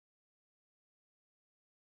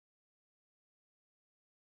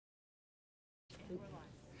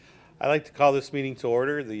I'd like to call this meeting to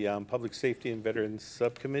order, the Public Safety and Veterans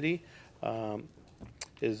Subcommittee.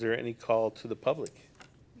 Is there any call to the public?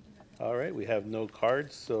 All right, we have no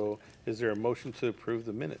cards, so is there a motion to approve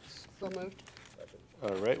the minutes? So moved.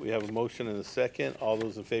 All right, we have a motion and a second. All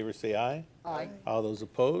those in favor say aye. Aye. All those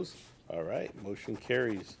opposed? All right, motion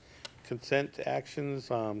carries. Consent actions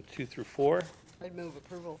 2 through 4. I'd move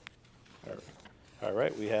approval. All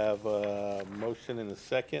right, we have a motion and a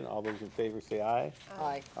second. All those in favor say aye.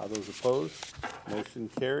 Aye. All those opposed? Motion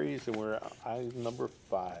carries, and we're item number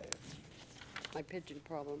 5. My pigeon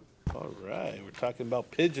problem. All right, we're talking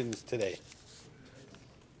about pigeons today.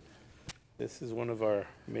 This is one of our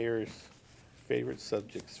mayor's favorite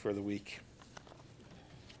subjects for the week.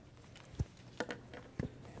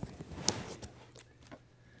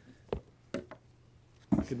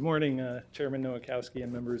 Good morning, Chairman Nowakowski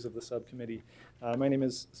and members of the subcommittee. My name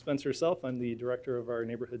is Spencer Self. I'm the director of our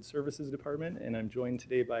Neighborhood Services Department, and I'm joined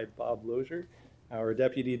today by Bob Lozier, our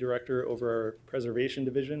deputy director over our Preservation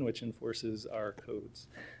Division, which enforces our codes.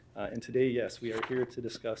 And today, yes, we are here to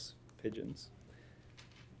discuss pigeons.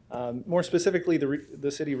 More specifically,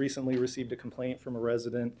 the city recently received a complaint from a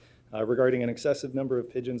resident regarding an excessive number of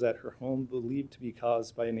pigeons at her home believed to be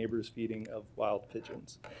caused by a neighbor's feeding of wild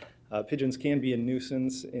pigeons. Pigeons can be a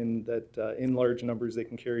nuisance in that in large numbers they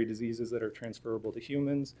can carry diseases that are transferable to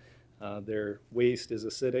humans. Their waste is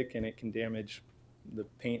acidic and it can damage the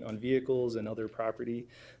paint on vehicles and other property,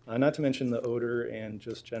 not to mention the odor and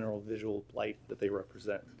just general visual blight that they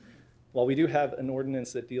represent. While we do have an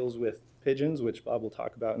ordinance that deals with pigeons, which Bob will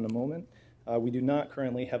talk about in a moment, we do not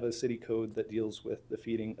currently have a city code that deals with the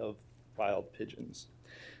feeding of wild pigeons.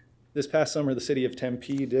 This past summer, the city of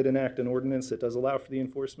Tempe did enact an ordinance that does allow for the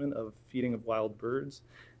enforcement of feeding of wild birds,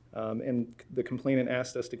 and the complainant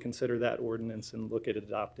asked us to consider that ordinance and look at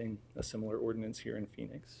adopting a similar ordinance here in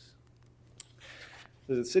Phoenix.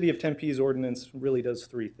 The city of Tempe's ordinance really does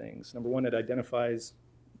 3 things. Number 1, it identifies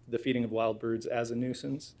the feeding of wild birds as a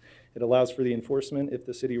nuisance. It allows for the enforcement if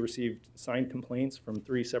the city received signed complaints from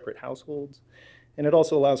 3 separate households. And it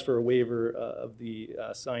also allows for a waiver of the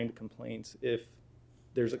signed complaints if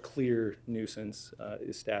there's a clear nuisance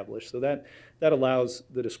established. So that allows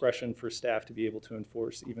the discretion for staff to be able to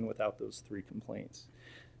enforce even without those 3 complaints.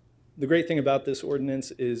 The great thing about this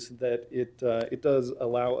ordinance is that it does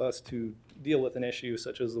allow us to deal with an issue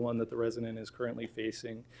such as the one that the resident is currently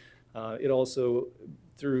facing. It also,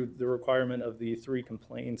 through the requirement of the 3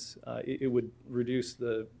 complaints, it would reduce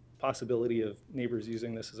the possibility of neighbors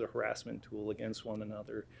using this as a harassment tool against one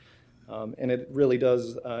another. And it really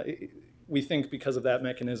does, we think because of that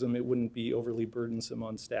mechanism, it wouldn't be overly burdensome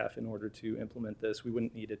on staff in order to implement this. We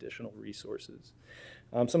wouldn't need additional resources.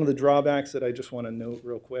 Some of the drawbacks that I just want to note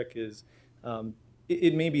real quick is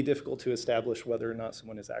it may be difficult to establish whether or not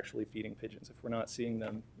someone is actually feeding pigeons. If we're not seeing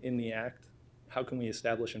them in the act, how can we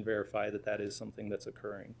establish and verify that that is something that's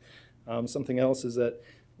occurring? Something else is that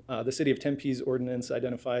the City of Tempe's ordinance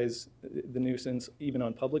identifies the nuisance even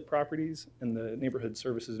on public properties, and the Neighborhood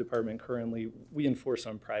Services Department currently, we enforce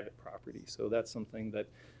on private property. So that's something that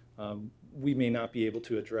we may not be able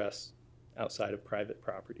to address outside of private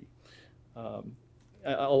property.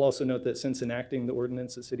 I'll also note that since enacting the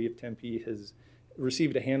ordinance, the City of Tempe has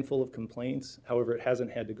received a handful of complaints. However, it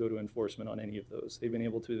hasn't had to go to enforcement on any of those. They've been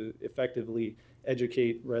able to effectively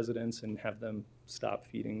educate residents and have them stop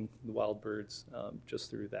feeding the wild birds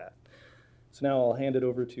just through that. So now I'll hand it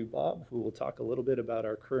over to Bob, who will talk a little bit about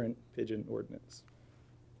our current pigeon ordinance.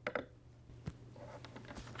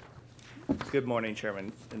 Good morning,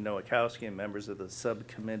 Chairman Nowakowski and members of the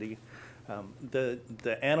subcommittee.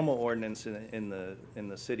 The animal ordinance in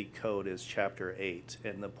the city code is Chapter 8,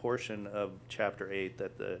 and the portion of Chapter 8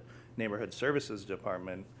 that the Neighborhood Services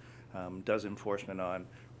Department does enforcement on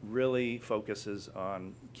really focuses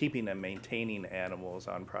on keeping and maintaining animals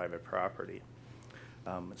on private property.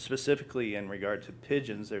 Specifically in regard to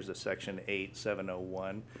pigeons, there's a Section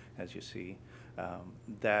 8701, as you see,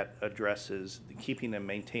 that addresses the keeping and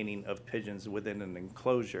maintaining of pigeons within an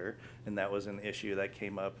enclosure, and that was an issue that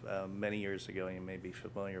came up many years ago. You may be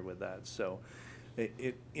familiar with that. So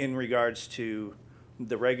in regards to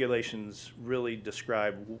the regulations really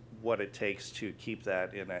describe what it takes to keep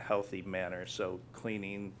that in a healthy manner, so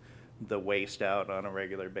cleaning the waste out on a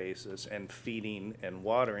regular basis and feeding and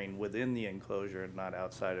watering within the enclosure and not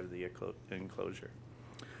outside of the enclosure.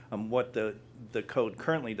 What the code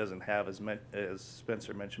currently doesn't have, as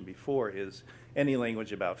Spencer mentioned before, is any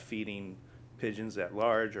language about feeding pigeons at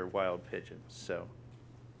large or wild pigeons. So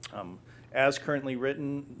as currently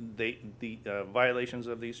written, the violations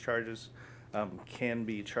of these charges can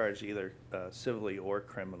be charged either civilly or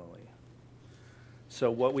criminally. So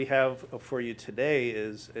what we have for you today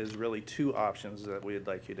is really two options that we'd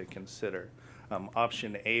like you to consider.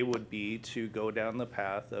 Option A would be to go down the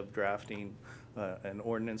path of drafting an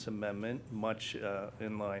ordinance amendment, much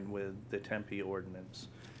in line with the Tempe ordinance,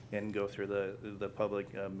 and go through the public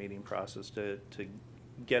meeting process to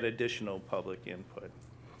get additional public input.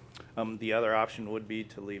 The other option would be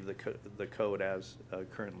to leave the code as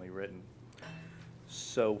currently written.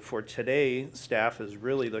 So for today, staff is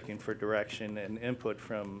really looking for direction and input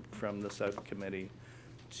from the subcommittee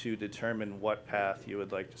to determine what path you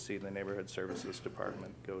would like to see the Neighborhood Services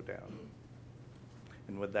Department go down.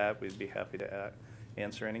 And with that, we'd be happy to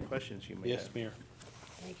answer any questions you may have. Yes, Mayor.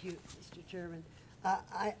 Thank you, Mr. Chairman.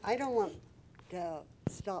 I don't want to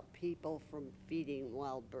stop people from feeding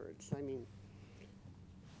wild birds. I mean,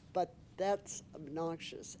 but that's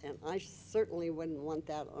obnoxious, and I certainly wouldn't want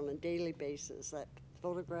that on a daily basis, that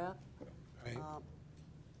photograph. Right.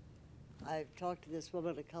 I've talked to this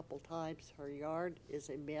woman a couple times. Her yard is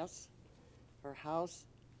a mess. Her house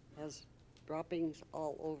has droppings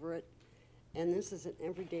all over it, and this is an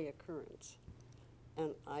everyday occurrence.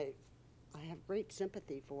 And I have great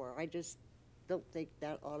sympathy for her. I just don't think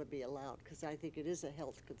that ought to be allowed, because I think it is a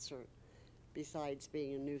health concern besides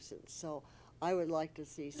being a nuisance. So I would like to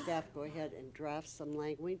see staff go ahead and draft some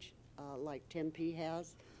language like Tempe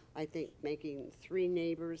has. I think making 3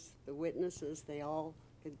 neighbors the witnesses, they all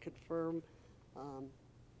can confirm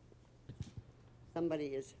somebody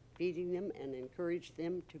is feeding them and encourage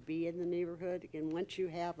them to be in the neighborhood. Again, once you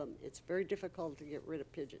have them, it's very difficult to get rid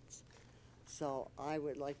of pigeons. So I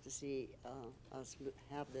would like to see us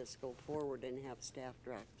have this go forward and have staff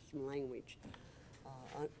draft some language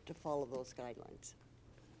to follow those guidelines.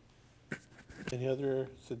 Any other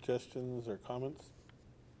suggestions or comments?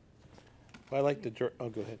 Well, I like the, oh,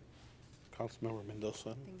 go ahead. Councilmember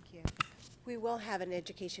Mendoza. Thank you. We will have an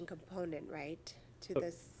education component, right, to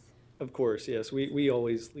this? Of course, yes. We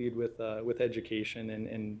always lead with education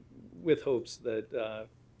and with hopes that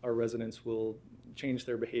our residents will change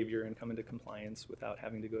their behavior and come into compliance without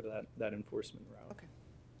having to go to that enforcement route. Okay.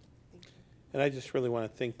 Thank you. And I just really want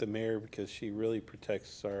to thank the mayor because she really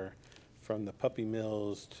protects our, from the puppy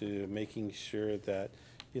mills to making sure that,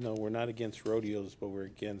 you know, we're not against rodeos, but we're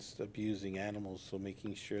against abusing animals. So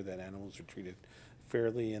making sure that animals are treated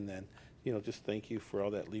fairly, and then, you know, just thank you for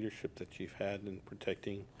all that leadership that you've had in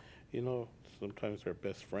protecting, you know, sometimes our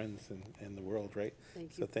best friends in the world, right?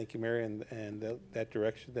 Thank So you. thank you, Mary, and that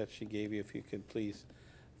direction that she gave you, if you could please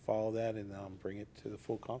follow that and bring it to the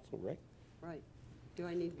full council, right? Right. Do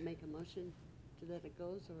I need to make a motion to that it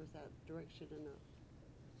goes, or is that direction enough?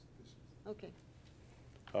 Okay.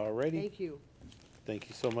 All righty. Thank you. Thank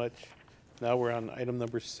you so much. Now we're on item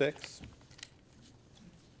number 6.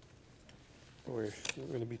 We're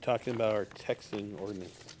going to be talking about our texting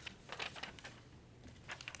ordinance.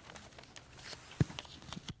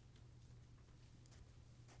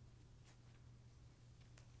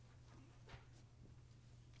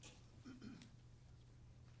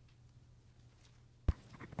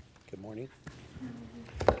 Good morning.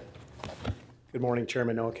 Good morning,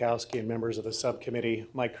 Chairman Nowakowski and members of the subcommittee.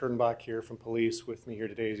 Mike Kurtenbach here from police. With me here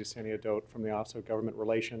today is Yesenia Dote from the Office of Government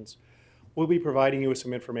Relations. We'll be providing you with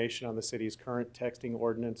some information on the city's current texting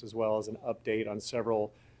ordinance, as well as an update on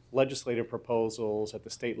several legislative proposals at the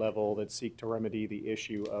state level that seek to remedy the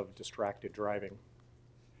issue of distracted driving.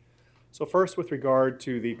 So first, with regard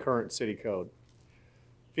to the current city code.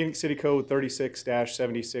 Phoenix City Code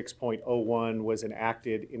 36-76.01 was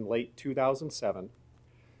enacted in late 2007,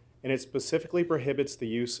 and it specifically prohibits the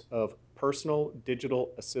use of personal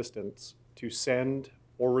digital assistants to send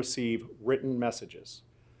or receive written messages.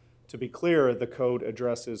 To be clear, the code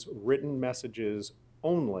addresses written messages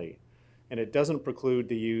only, and it doesn't preclude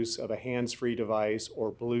the use of a hands-free device or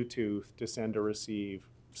Bluetooth to send or receive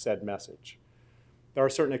said message. There are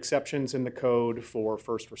certain exceptions in the code for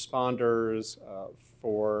first responders,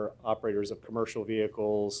 for operators of commercial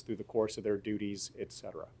vehicles through the course of their duties,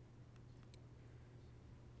 etc.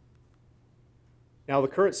 Now, the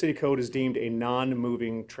current city code is deemed a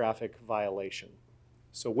non-moving traffic violation.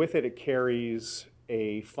 So with it, it carries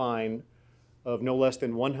a fine of no less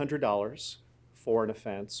than $100 for an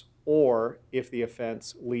offense, or if the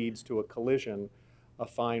offense leads to a collision, a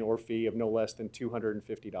fine or fee of no less than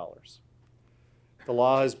 $250. The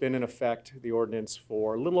law has been in effect, the ordinance,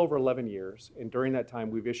 for a little over 11 years, and during that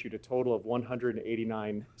time we've issued a total of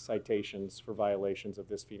 189 citations for violations of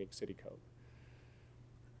this Phoenix City Code.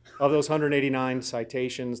 Of those 189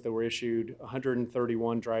 citations that were issued,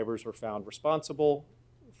 131 drivers were found responsible,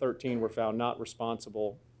 13 were found not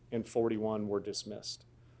responsible, and 41 were dismissed.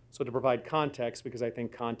 So to provide context, because I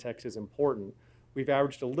think context is important, we've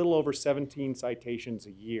averaged a little over 17 citations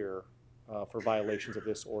a year for violations of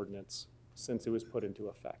this ordinance since it was put into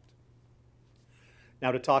effect.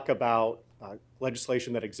 Now to talk about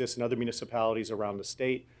legislation that exists in other municipalities around the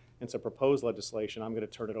state and some proposed legislation, I'm going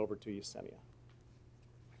to turn it over to Yesenia.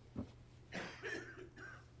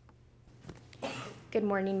 Good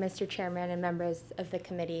morning, Mr. Chairman and members of the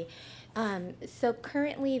committee. So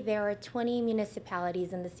currently there are 20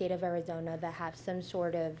 municipalities in the state of Arizona that have some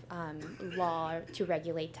sort of law to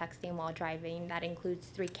regulate texting while driving. That includes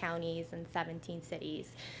 3 counties and 17 cities.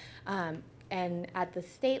 And at the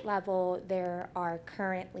state level, there are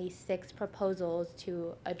currently 6 proposals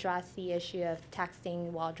to address the issue of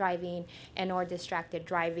texting while driving and or distracted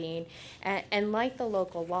driving. And like the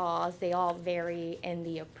local laws, they all vary in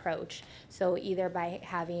the approach. So either by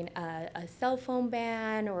having a cell phone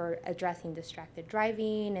ban or addressing distracted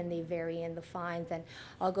driving, and they vary in the fines. And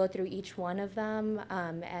I'll go through each one of them,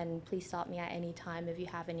 and please stop me at any time if you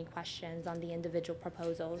have any questions on the individual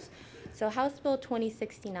proposals. So House Bill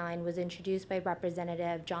 2069 was introduced by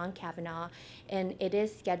Representative John Kavanaugh, and it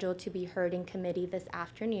is scheduled to be heard in committee this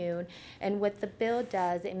afternoon. And what the bill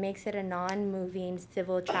does, it makes it a non-moving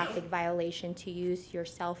civil traffic violation to use your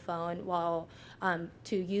cell phone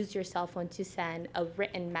to send a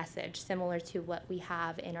written message, similar to what we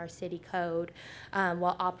have in our city code,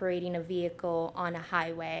 while operating a vehicle on a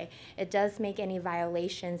highway. It does make any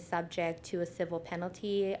violations subject to a civil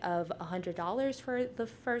penalty of $100 for the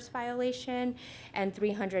first violation and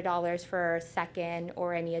 $300 for a second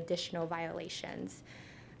or any additional violations.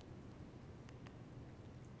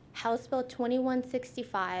 House Bill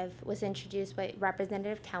 2165 was introduced by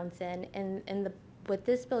Representative Townsend, and what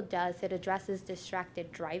this bill does, it addresses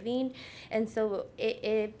distracted driving, and so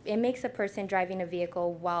it makes a person driving a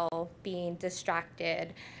vehicle while being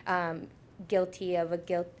distracted guilty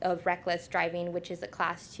of reckless driving, which is a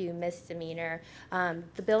Class 2 misdemeanor.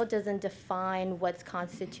 The bill doesn't define what's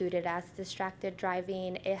constituted as distracted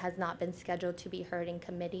driving. It has not been scheduled to be heard in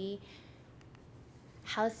committee.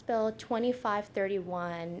 House Bill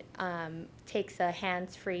 2531 takes a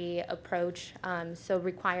hands-free approach, so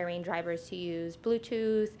requiring drivers to use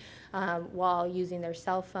Bluetooth while using their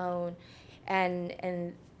cell phone,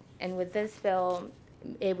 and with this bill,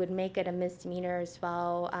 it would make it a misdemeanor as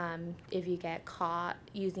well if you get caught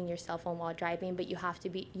using your cell phone while driving, but you have to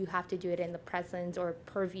do it in the presence or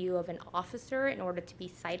purview of an officer in order to be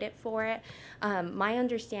cited for it. My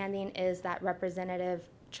understanding is that Representative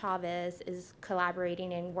Chavez is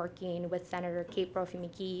collaborating and working with Senator Kate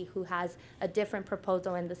Brophy-McGee, who has a different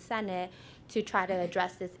proposal in the Senate to try to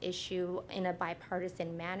address this issue in a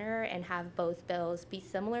bipartisan manner and have both bills be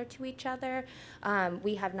similar to each other.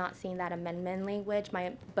 We have not seen that amendment language,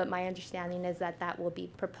 but my understanding is that that will be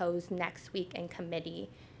proposed next week in committee.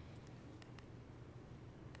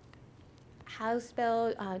 House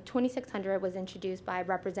Bill 2600 was introduced by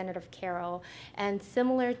Representative Carroll, and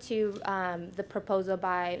similar to the proposal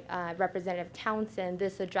by Representative Townsend,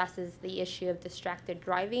 this addresses the issue of distracted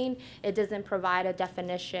driving. It doesn't provide a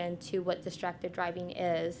definition to what distracted driving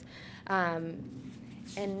is.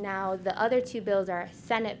 And now the other 2 bills are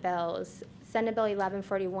Senate bills. Senate Bill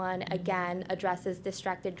 1141, again, addresses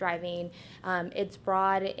distracted driving. It's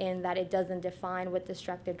broad in that it doesn't define what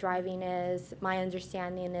distracted driving is. My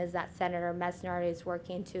understanding is that Senator Messner is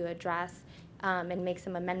working to address and make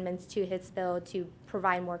some amendments to his bill to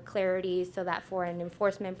provide more clarity so that for an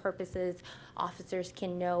enforcement purposes, officers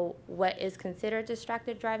can know what is considered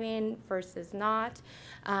distracted driving versus not.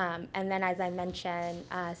 And then, as I mentioned,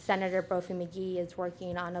 Senator Brophy-McGee is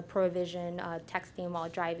working on a prohibition texting while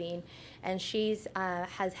driving, and she's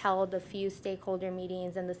has held a few stakeholder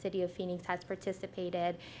meetings, and the city of Phoenix has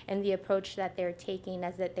participated. And the approach that they're taking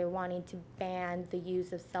is that they're wanting to ban the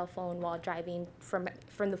use of cell phone while driving from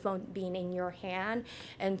the phone being in your hand.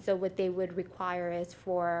 And so what they would require is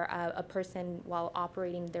for a person while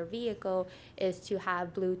operating their vehicle is to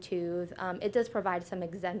have Bluetooth. It does provide some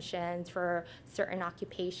exemptions for certain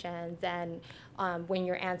occupations, and when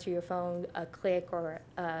you answer your phone, a click or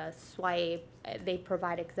a swipe, they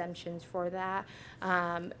provide exemptions for that.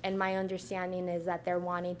 And my understanding is that they're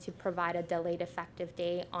wanting to provide a delayed effective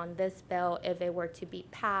date on this bill if it were to be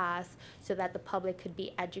passed, so that the public could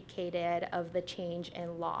be educated of the change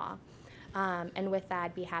in law. And with that,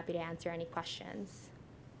 I'd be happy to answer any questions.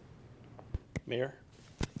 Mayor?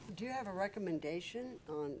 Do you have a recommendation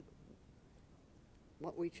on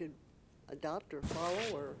what we should adopt or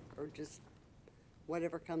follow, or just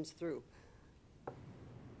whatever comes through?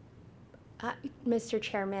 Mr.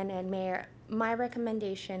 Chairman and Mayor, my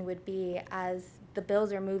recommendation would be, as the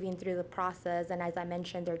bills are moving through the process, and as I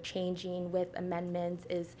mentioned, they're changing with amendments,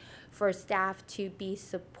 is for staff to be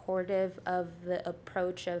supportive of the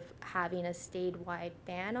approach of having a statewide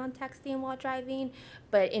ban on texting while driving,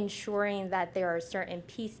 but ensuring that there are certain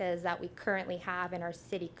pieces that we currently have in our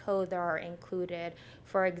city code that are included.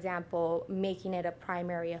 For example, making it a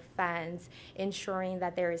primary offense, ensuring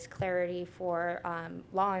that there is clarity for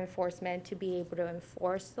law enforcement to be able to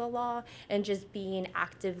enforce the law, and just being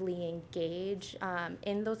actively engaged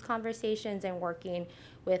in those conversations and working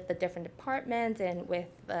with the different departments and with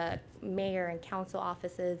the mayor and council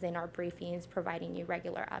offices in our briefings, providing you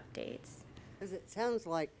regular updates. Because it sounds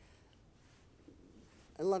like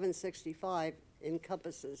 1165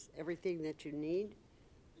 encompasses everything that you need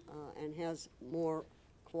and has more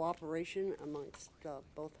cooperation amongst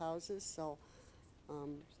both houses. So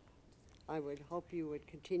I would hope you would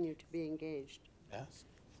continue to be engaged. Yes.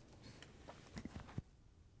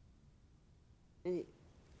 And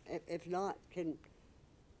if not,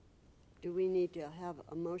 do we need to have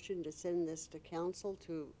a motion to send this to council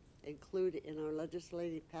to include in our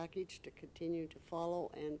legislative package to continue to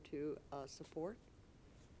follow and to support?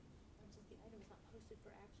 Since the item is not posted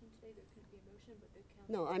for action today, there couldn't be a motion, but the council.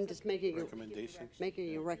 No, I'm just making Recommendation.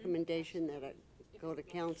 making a recommendation that it go to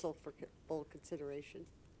council for full consideration.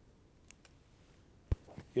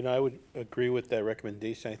 You know, I would agree with that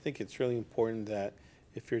recommendation. I think it's really important that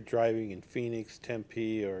if you're driving in Phoenix,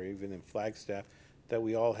 Tempe, or even in Flagstaff, that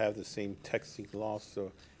we all have the same texting law.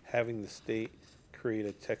 So having the state create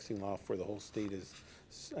a texting law for the whole state is,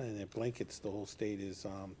 and it blankets the whole state, is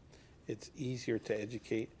it's easier to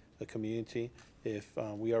educate a community if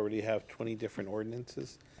we already have 20 different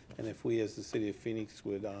ordinances, and if we as the city of Phoenix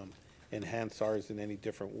would enhance ours in any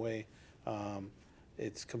different way,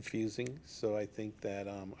 it's confusing. So I think that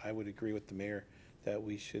I would agree with the mayor that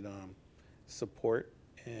we should support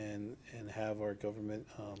and have our government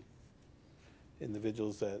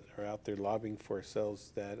individuals that are out there lobbying for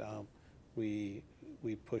ourselves, that we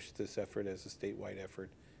push this effort as a statewide effort,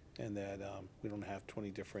 and that we don't have 20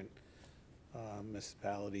 different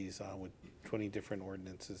municipalities with 20 different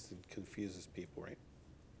ordinances. It confuses people, right?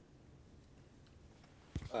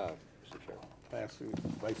 Mr. Chair. Ask the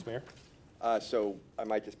Vice Mayor. So I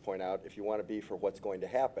might just point out, if you want to be for what's going to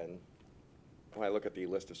happen, when I look at the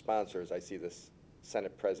list of sponsors, I see this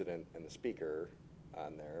Senate President and the Speaker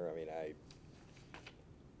on there. I mean,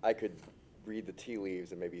 I could read the tea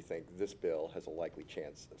leaves and maybe think this bill has a likely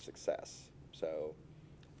chance of success. So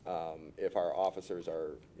if our officers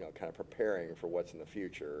are, kind of preparing for what's in the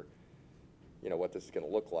future, what this is going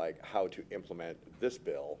to look like, how to implement this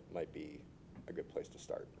bill might be a good place to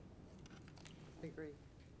start. I agree.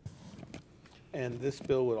 And this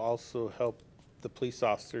bill would also help the police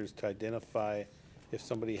officers to identify if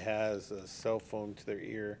somebody has a cell phone to their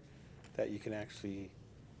ear, that you can actually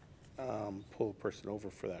pull a person over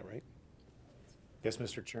for that, right? Yes,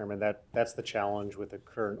 Mr. Chairman, that's the challenge with the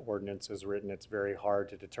current ordinance as written. It's very hard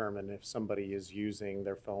to determine if somebody is using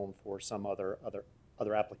their phone for some other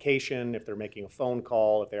application, if they're making a phone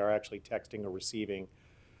call, if they are actually texting or receiving.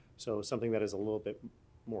 So something that is a little bit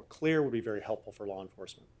more clear would be very helpful for law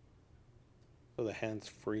enforcement. So the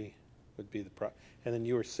hands-free would be the and then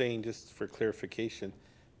you were saying, just for clarification,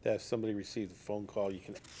 that if somebody receives a phone call, you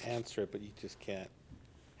can answer it, but you just can't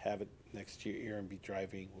have it next to your ear and be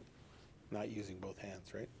driving, not using both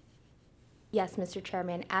hands, right? Yes, Mr.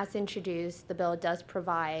 Chairman, as introduced, the bill does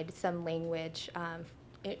provide some language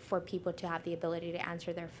for people to have the ability to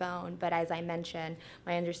answer their phone. But as I mentioned,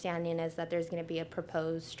 my understanding is that there's going to be a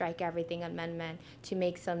proposed strike everything amendment to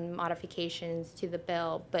make some modifications to the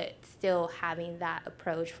bill, but still having that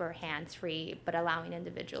approach for hands-free, but allowing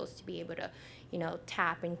individuals to be able to,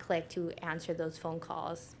 tap and click to answer those phone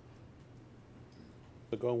calls.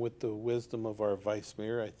 So going with the wisdom of our Vice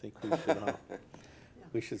Mayor, I think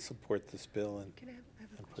we should support this bill and Can I have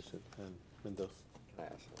a and push it. And Mendoza. Can I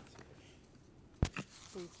ask one?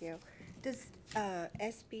 Thank you. Does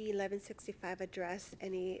SB 1165 address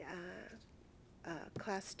any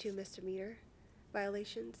Class 2 misdemeanor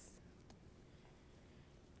violations?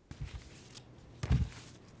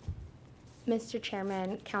 Mr.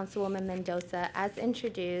 Chairman, Councilwoman Mendoza, as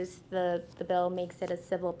introduced, the bill makes it a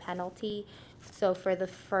civil penalty. So for the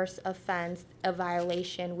first offense, a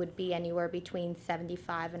violation would be anywhere between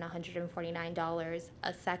 $75 and $149.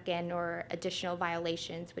 A second or additional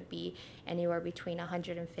violations would be anywhere between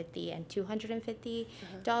 $150 and $250.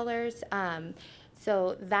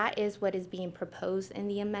 So that is what is being proposed in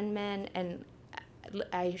the amendment. And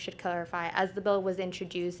I should clarify, as the bill was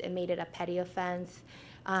introduced, it made it a petty offense,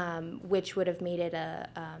 which would have made it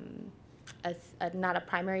not a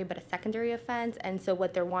primary but a secondary offense, and so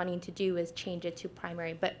what they're wanting to do is change it to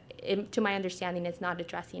primary. But to my understanding, it's not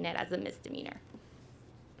addressing it as a misdemeanor.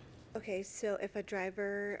 Okay, so if a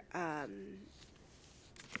driver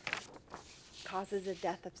causes the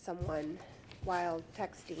death of someone while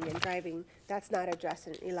texting and driving, that's not addressed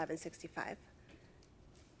in 1165.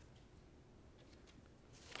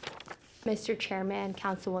 Mr. Chairman,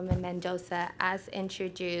 Councilwoman Mendoza, as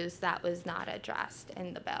introduced, that was not addressed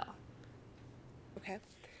in the bill. Okay.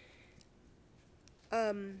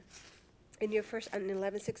 In your first, on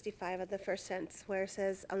 1165 of the first sentence where it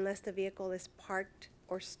says, unless the vehicle is parked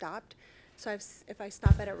or stopped, so if I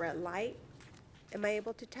stop at a red light, am I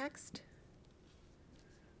able to text?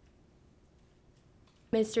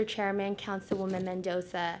 Mr. Chairman, Councilwoman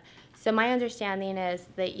Mendoza, so my understanding is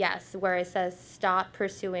that yes, where it says stop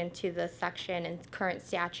pursuant to the section and current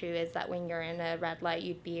statute is that when you're in a red light,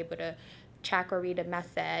 you'd be able to check or read a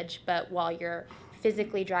message, but while you're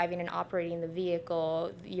physically driving and operating the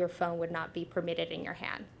vehicle, your phone would not be permitted in your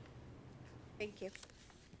hand. Thank you.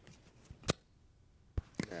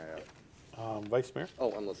 Vice Mayor?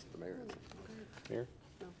 Oh, unless the mayor. Mayor?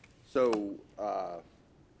 So,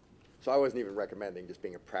 so I wasn't even recommending just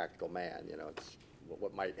being a practical man, you know, it's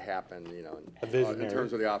what might happen, you know, A in visionary.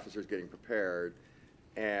 terms of the officers getting prepared.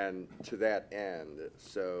 And to that end,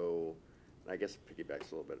 so I guess it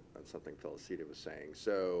piggybacks a little bit on something Felicita was saying.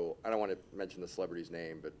 So I don't want to mention the celebrity's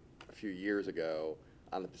name, but a few years ago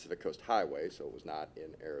on the Pacific Coast Highway, so it was not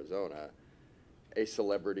in Arizona, a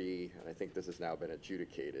celebrity, and I think this has now been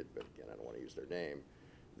adjudicated, but again, I don't want to use their name,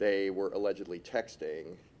 they were allegedly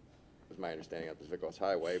texting, was my understanding, on the Pacific Coast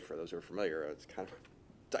Highway. For those who are familiar, it's kind of a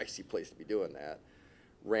dicey place to be doing that.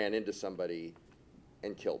 Ran into somebody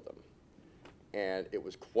and killed them. And it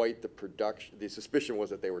was quite the production. The suspicion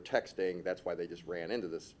was that they were texting. That's why they just ran into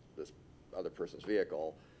this other person's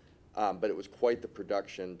vehicle. But it was quite the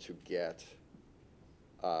production to get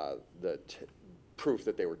the proof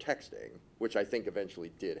that they were texting, which I think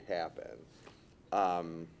eventually did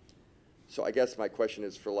happen. So I guess my question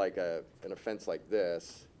is, for like an offense like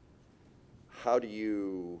this, how do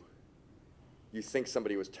you think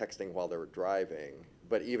somebody was texting while they were driving,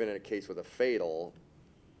 but even in a case with a fatal,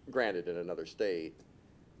 granted in another state,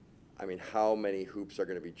 I mean, how many hoops are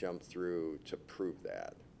going to be jumped through to prove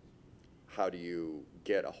that? How do you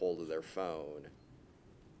get a hold of their phone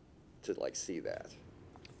to like see that?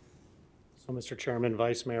 So, Mr. Chairman,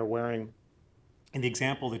 Vice Mayor Waring, in the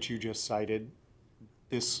example that you just cited,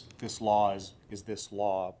 this law is this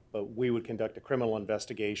law, but we would conduct a criminal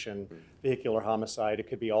investigation, vehicular homicide. It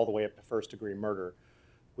could be all the way up to first-degree murder,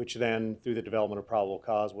 which then, through the development of probable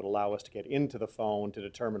cause, would allow us to get into the phone to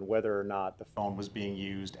determine whether or not the phone was being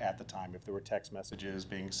used at the time, if there were text messages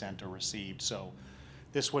being sent or received. So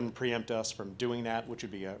this wouldn't preempt us from doing that, which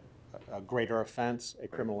would be a greater offense. A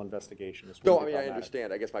criminal investigation is. No, I mean, I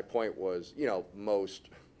understand. I guess my point was, you know, most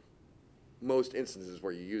instances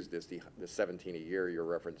where you use this, the 17 a year you're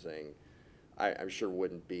referencing, I'm sure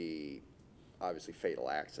wouldn't be obviously fatal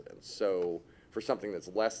accidents. So for something that's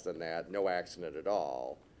less than that, no accident at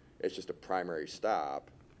all, it's just a primary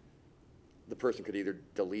stop, the person could either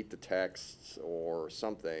delete the texts or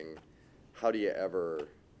something. How do you ever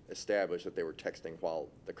establish that they were texting while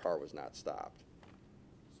the car was not stopped?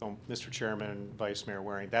 So, Mr. Chairman, Vice Mayor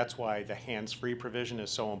Waring, that's why the hands-free provision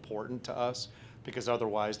is so important to us, because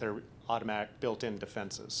otherwise they're automatic built-in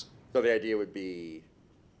defenses. So the idea would be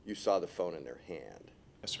you saw the phone in their hand.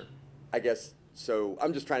 Yes, sir. I guess, so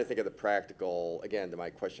I'm just trying to think of the practical, again, to my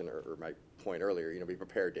question or my point earlier, you know, be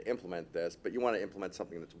prepared to implement this, but you want to implement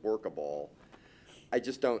something that's workable. I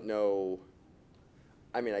just don't know.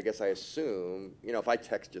 I mean, I guess I assume, you know, if I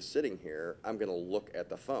text just sitting here, I'm going to look at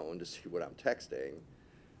the phone to see what I'm texting.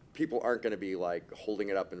 People aren't going to be like holding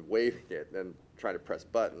it up and waving it and trying to press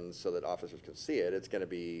buttons so that officers can see it. It's going to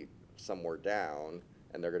be somewhere down,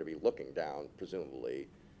 and they're going to be looking down, presumably.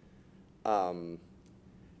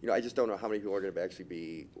 You know, I just don't know how many people are going to actually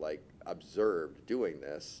be like observed doing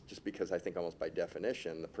this, just because I think almost by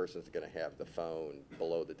definition the person's going to have the phone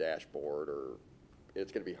below the dashboard, or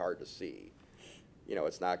it's going to be hard to see. You know,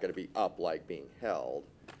 it's not going to be up like being held.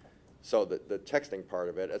 So the texting part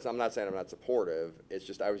of it, I'm not saying I'm not supportive, it's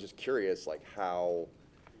just, I was just curious, like, how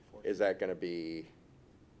is that going to be,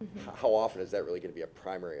 how often is that really going to be a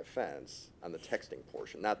primary offense on the texting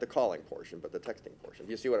portion? Not the calling portion, but the texting portion.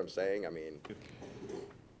 Do you see what I'm saying? I mean.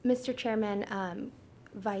 Mr. Chairman,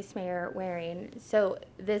 Vice Mayor Waring, so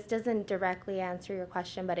this doesn't directly answer your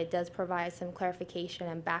question, but it does provide some clarification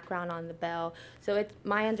and background on the bill. So it's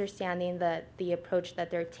my understanding that the approach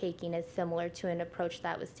that they're taking is similar to an approach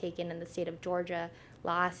that was taken in the state of Georgia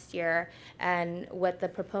last year. And what the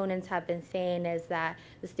proponents have been saying is that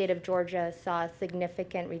the state of Georgia saw a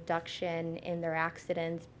significant reduction in their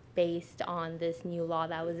accidents based on this new law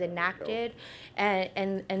that was enacted.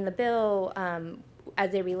 And the bill,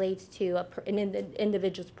 as it relates to an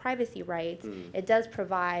individual's privacy rights, it does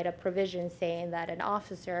provide a provision saying that an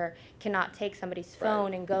officer cannot take somebody's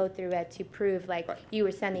phone and go through it to prove like you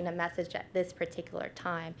were sending a message at this particular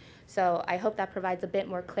time. So I hope that provides a bit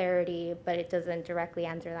more clarity, but it doesn't directly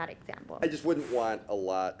answer that example. I just wouldn't want a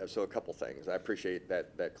lot of, so a couple things. I appreciate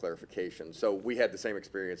that clarification. So we had the same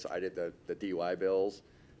experience. I did the DUI bills.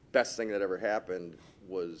 Best thing that ever happened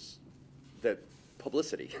was that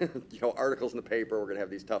publicity, articles in the paper, we're going to have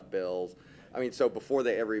these tough bills. I mean, so before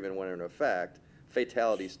they ever even went into effect,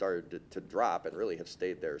 fatalities started to drop and really have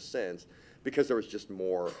stayed there since because there was just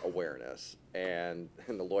more awareness. And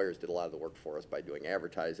the lawyers did a lot of the work for us by doing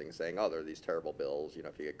advertising, saying, oh, there are these terrible bills,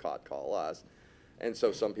 if you get caught, call us. And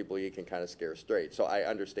so some people you can kind of scare straight. So I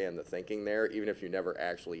understand the thinking there, even if you never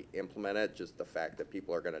actually implement it, just the fact that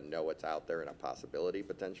people are going to know it's out there and a possibility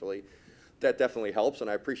potentially, that definitely helps, and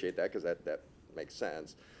I appreciate that because that makes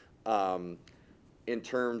sense. In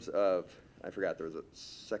terms of, I forgot there was a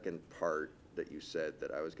second part that you said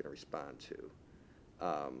that I was going to respond to.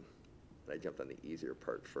 I jumped on the easier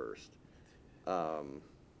part first. Parking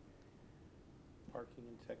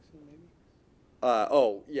and texting, maybe?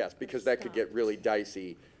 Oh, yes, because that could get really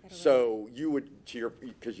dicey. So you would,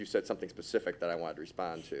 because you said something specific that I wanted to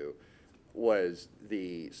respond to, was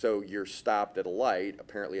so you're stopped at a light,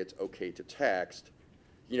 apparently it's okay to text,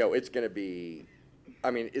 it's going to be, I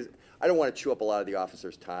don't want to chew up a lot of the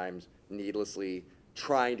officers' times needlessly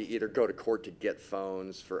trying to either go to court to get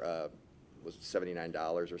phones for, was it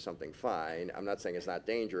 $79 or something, fine. I'm not saying it's not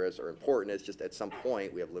dangerous or important, it's just at some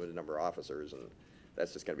point we have a limited number of officers and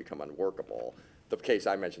that's just going to become unworkable. The case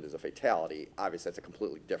I mentioned is a fatality. Obviously, that's a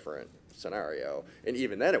completely different scenario. And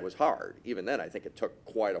even then, it was hard. Even then, I think it took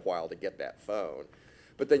quite a while to get that phone.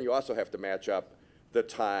 But then you also have to match up the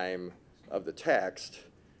time of the text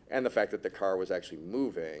and the fact that the car was actually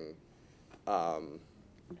moving.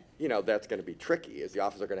 That's going to be tricky. Is the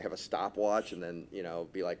officer going to have a stopwatch and then,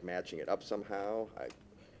 be like matching it up somehow? I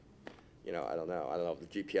don't know. I don't know if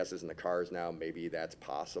the GPS is in the cars now. Maybe that's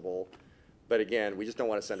possible. But again, we just don't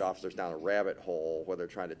want to send officers down a rabbit hole where they're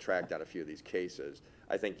trying to track down a few of these cases.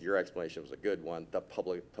 I think your explanation was a good one. The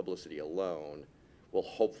publicity alone will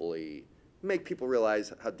hopefully make people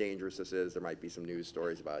realize how dangerous this is. There might be some news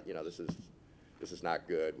stories about, this is not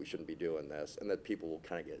good. We shouldn't be doing this. And that people will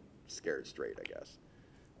kind of get scared straight, I guess,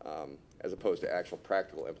 as opposed to actual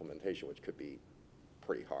practical implementation, which could be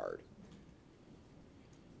pretty hard.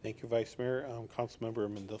 Thank you, Vice Mayor.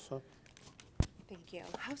 Councilmember Mendoza. Thank you.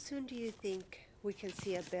 How soon do you think we can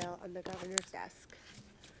see a bill on the governor's desk?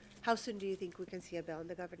 How soon do you think we can see a bill on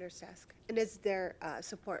the governor's desk? And is there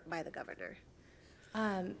support by the governor?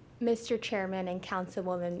 Mr. Chairman and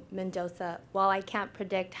Councilwoman Mendoza, while I can't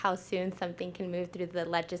predict how soon something can move through the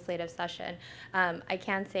legislative session, I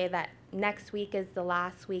can say that next week is the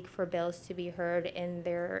last week for bills to be heard in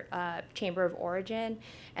their chamber of origin,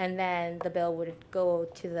 and then the bill would go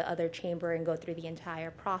to the other chamber and go through the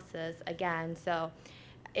entire process again. So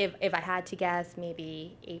if I had to guess,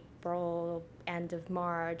 maybe April, end of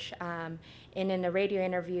March. And in a radio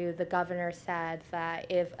interview, the governor said that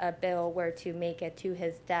if a bill were to make it to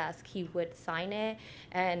his desk, he would sign it.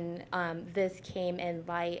 And this came in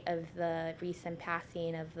light of the recent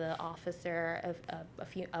passing of the officer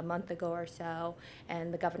a month ago or so.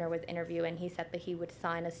 And the governor was interviewed, and he said that he would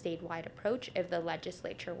sign a statewide approach if the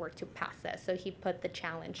legislature were to pass this. So he put the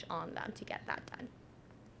challenge on them to get that done.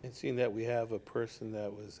 And seeing that we have a person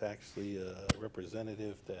that was actually a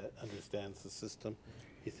representative that understands the system,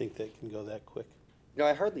 you think that can go that quick?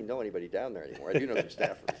 I hardly know anybody down there anymore. I do know some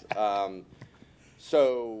staffers.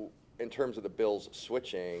 So in terms of the bills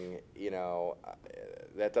switching,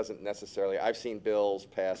 that doesn't necessarily, I've seen bills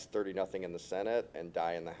pass 30-0 in the Senate and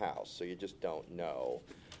die in the House, so you just don't know.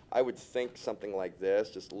 I would think something like this,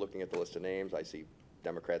 just looking at the list of names, I see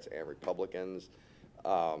Democrats and Republicans,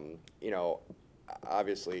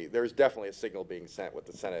 obviously, there's definitely a signal being sent with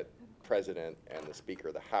the Senate President and the Speaker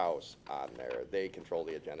of the House on there. They control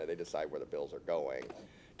the agenda. They decide where the bills are going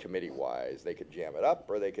committee-wise. They could jam it up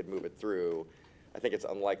or they could move it through. I think it's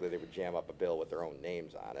unlikely they would jam up a bill with their own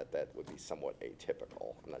names on it. That would be somewhat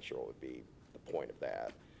atypical. I'm not sure what would be the point of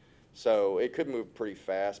that. So it could move pretty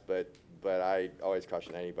fast, but But I always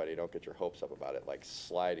caution anybody, don't get your hopes up about it, like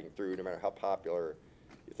sliding through, no matter how popular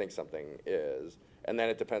you think something is. And then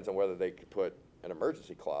it depends on whether they could put an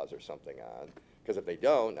emergency clause or something on. Because if they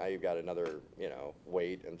don't, now you've got another,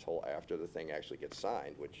 wait until after the thing actually gets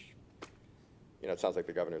signed, which, it sounds like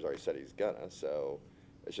the governor's already said he's gonna, so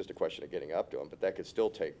it's just a question of getting up to him. But that could still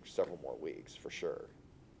take several more weeks, for sure.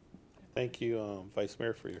 Thank you, Vice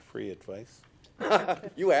Mayor, for your free advice.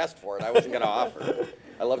 You asked for it, I wasn't gonna offer.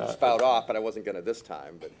 I love to spout off, but I wasn't gonna this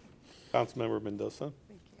time, but. Councilmember Mendoza?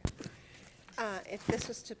 If this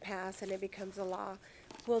was to pass and it becomes a law,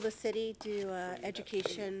 will the city do a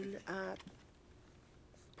education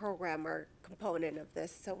program or component of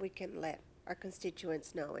this so we can let our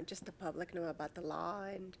constituents know and just the public know about the law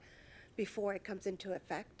and before it comes into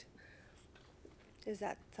effect? Is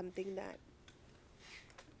that something that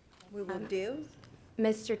we will do?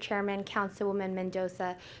 Mr. Chairman, Councilwoman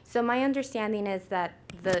Mendoza. So my understanding is that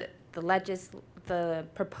the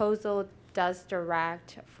proposal does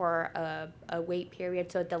direct for a wait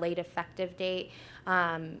period, so a delayed effective date.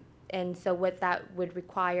 And so what that would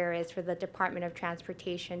require is for the Department of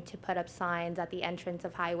Transportation to put up signs at the entrance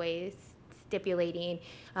of highways stipulating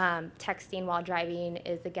texting while driving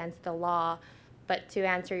is against the law. But to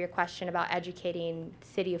answer your question about educating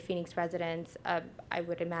City of Phoenix residents, I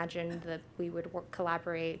would imagine that we would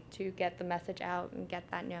collaborate to get the message out and get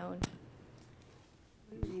that known.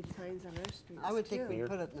 We need signs on our streets I would think we too.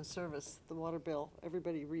 put it in the service, the water bill,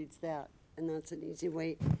 everybody reads that, and that's an easy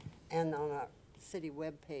way. And on our city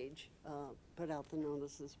webpage, put out the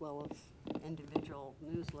notice as well as individual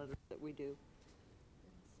newsletters that we do.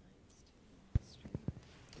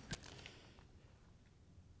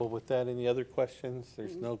 Well, with that, any other questions?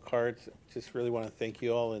 There's no cards. Just really want to thank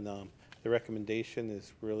you all, and the recommendation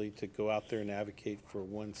is really to go out there and advocate for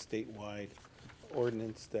one statewide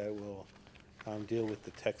ordinance that will deal with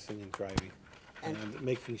the texting and driving, and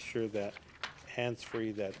making sure that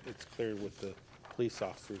hands-free, that it's clear with the police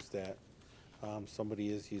officers that somebody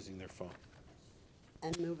is using their phone.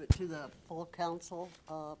 And move it to the full council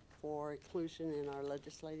for inclusion in our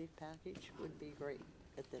legislative package would be great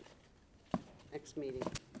at the next meeting.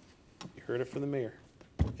 You heard it from the mayor.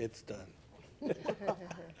 It's done.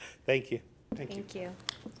 Thank you. Thank you.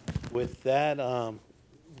 With that,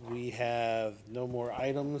 we have no more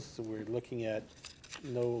items. We're looking at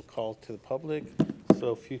no call to the public.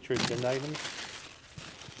 So future agenda items.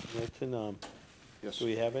 Milton, Yes. do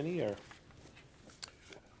we have any, or?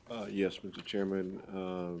 Yes, Mr.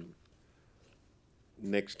 Chairman.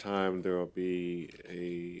 Next time, there will be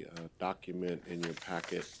a document in your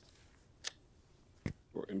packet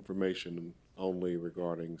for information only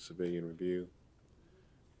regarding civilian review.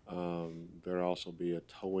 There'll also be a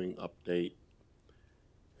towing update,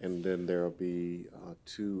 and then there will be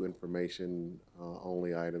two information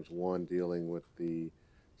only items, one dealing with the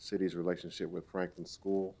city's relationship with Franklin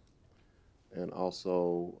School, and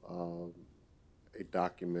also a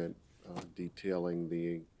document detailing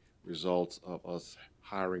the results of us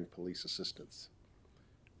hiring police assistants.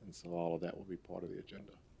 And so all of that will be part of the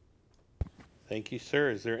agenda. Thank you,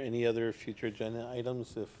 sir. Is there any other future agenda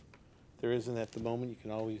items? If there isn't at the moment, you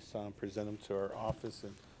can always present them to our office,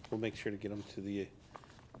 and we'll make sure to get them to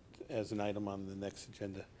as an item on the next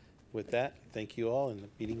agenda. With that, thank you all, and the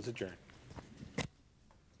meeting's adjourned.